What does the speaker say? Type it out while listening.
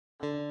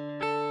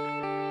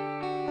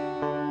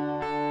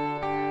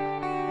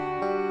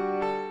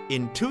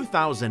In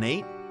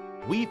 2008,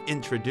 we've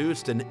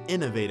introduced an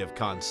innovative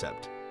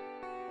concept,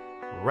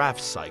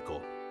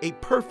 RafCycle, a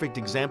perfect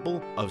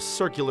example of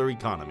circular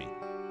economy.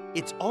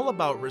 It's all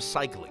about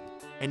recycling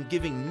and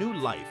giving new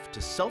life to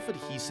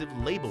self-adhesive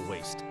label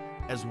waste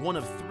as one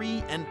of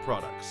 3 end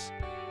products.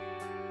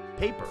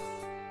 Paper,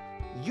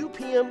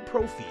 UPM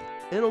Profi,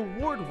 an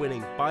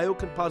award-winning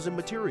biocomposite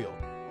material,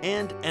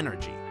 and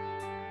energy.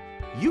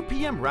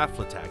 UPM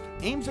Raflatac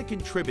aims at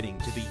contributing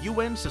to the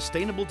UN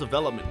Sustainable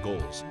Development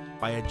Goals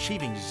by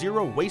achieving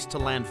zero waste to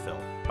landfill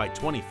by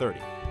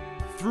 2030.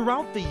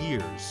 Throughout the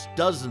years,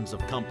 dozens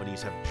of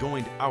companies have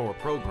joined our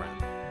program,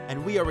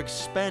 and we are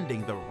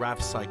expanding the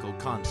RafCycle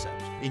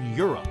concept in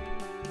Europe,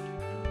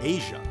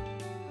 Asia,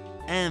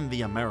 and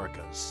the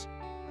Americas,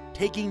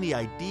 taking the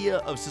idea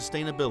of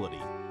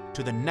sustainability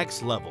to the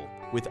next level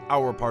with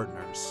our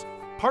partners.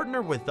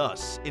 Partner with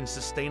us in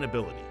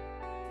sustainability.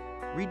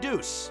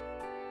 Reduce,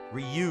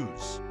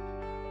 reuse,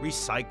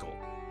 recycle,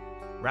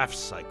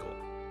 RafCycle.